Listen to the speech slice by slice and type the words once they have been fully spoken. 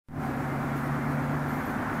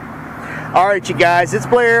Alright you guys, it's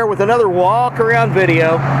Blair with another walk around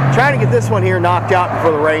video. Trying to get this one here knocked out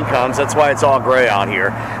before the rain comes. That's why it's all gray out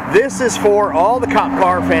here. This is for all the cop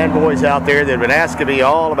car fanboys out there that have been asking me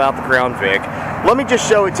all about the Crown Vic. Let me just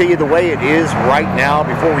show it to you the way it is right now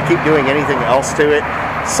before we keep doing anything else to it.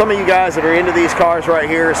 Some of you guys that are into these cars right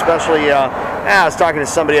here, especially, I was talking to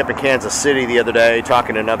somebody up in Kansas City the other day,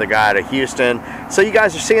 talking to another guy out of Houston. So you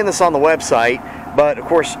guys are seeing this on the website, but of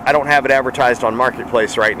course I don't have it advertised on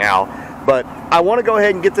Marketplace right now. But I want to go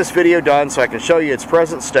ahead and get this video done so I can show you its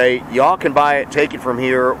present state. Y'all can buy it, take it from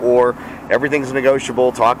here, or everything's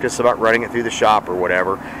negotiable. Talk to us about running it through the shop or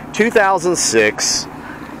whatever. 2006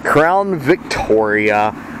 Crown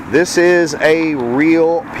Victoria. This is a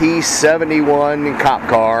real P71 cop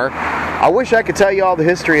car. I wish I could tell you all the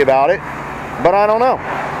history about it, but I don't know.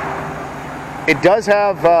 It does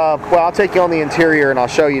have, well, I'll take you on the interior and I'll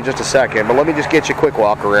show you in just a second, but let me just get you a quick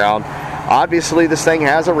walk around. Obviously, this thing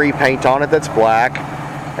has a repaint on it that's black,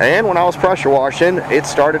 and when I was pressure washing, it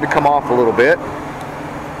started to come off a little bit.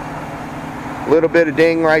 A little bit of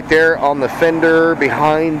ding right there on the fender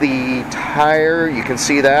behind the tire. You can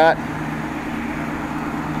see that.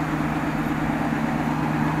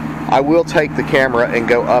 I will take the camera and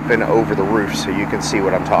go up and over the roof so you can see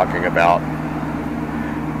what I'm talking about.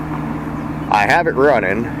 I have it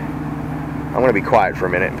running. I'm going to be quiet for a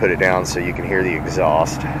minute and put it down so you can hear the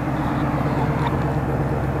exhaust.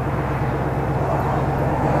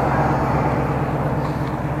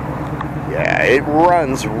 Yeah, it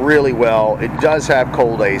runs really well. It does have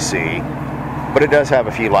cold AC, but it does have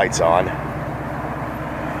a few lights on.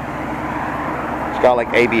 It's got like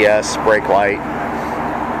ABS, brake light.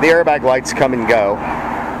 The airbag lights come and go.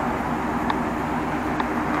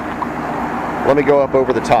 Let me go up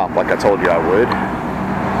over the top like I told you I would.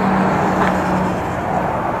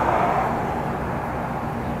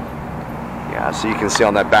 Yeah, so you can see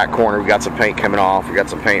on that back corner we got some paint coming off. We got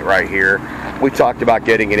some paint right here. We talked about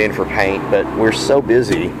getting it in for paint, but we're so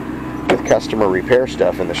busy with customer repair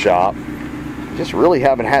stuff in the shop. Just really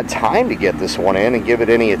haven't had time to get this one in and give it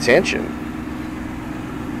any attention.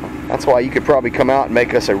 That's why you could probably come out and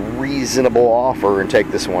make us a reasonable offer and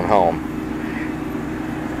take this one home.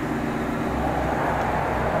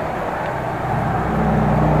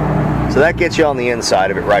 So that gets you on the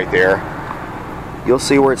inside of it right there. You'll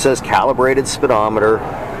see where it says calibrated speedometer.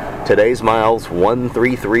 Today's miles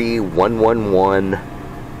 133,111.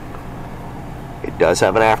 It does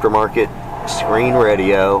have an aftermarket screen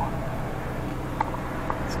radio.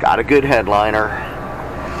 It's got a good headliner.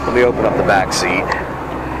 Let me open up the back seat.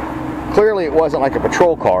 Clearly it wasn't like a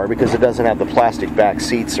patrol car because it doesn't have the plastic back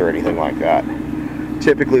seats or anything like that.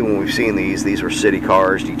 Typically when we've seen these are city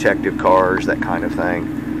cars, detective cars, that kind of thing.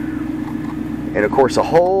 And of course a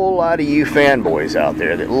whole lot of you fanboys out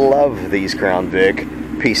there that love these Crown Vic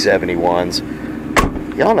P71s.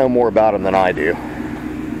 Y'all know more about them than I do.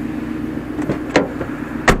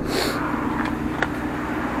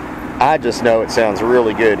 I just know it sounds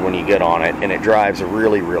really good when you get on it, and it drives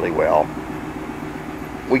really, really well.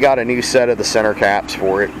 We got a new set of the center caps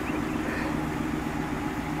for it.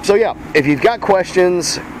 So yeah, if you've got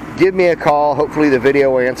questions, give me a call. Hopefully the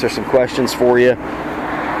video will answer some questions for you.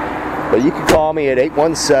 But you can call me at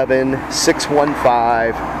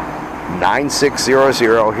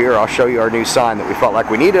 817-615-9600. Here, I'll show you our new sign that we felt like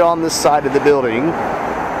we needed on this side of the building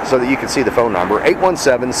so that you can see the phone number.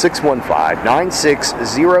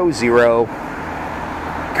 817-615-9600.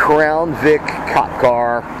 Crown Vic cop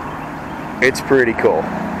car. It's pretty cool.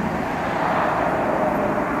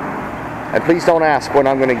 And please don't ask when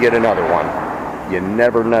I'm going to get another one. You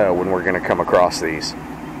never know when we're going to come across these.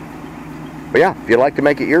 But yeah, if you'd like to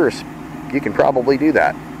make it yours, you can probably do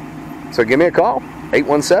that. So give me a call,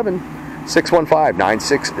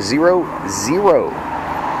 817-615-9600.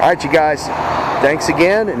 Alright you guys, thanks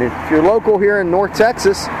again. And if you're local here in North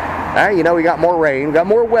Texas, you know we got more rain, we got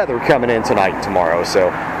more weather coming in tonight and tomorrow.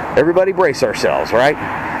 So everybody brace ourselves, right?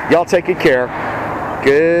 Y'all take good care.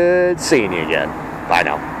 Good seeing you again. Bye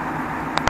now.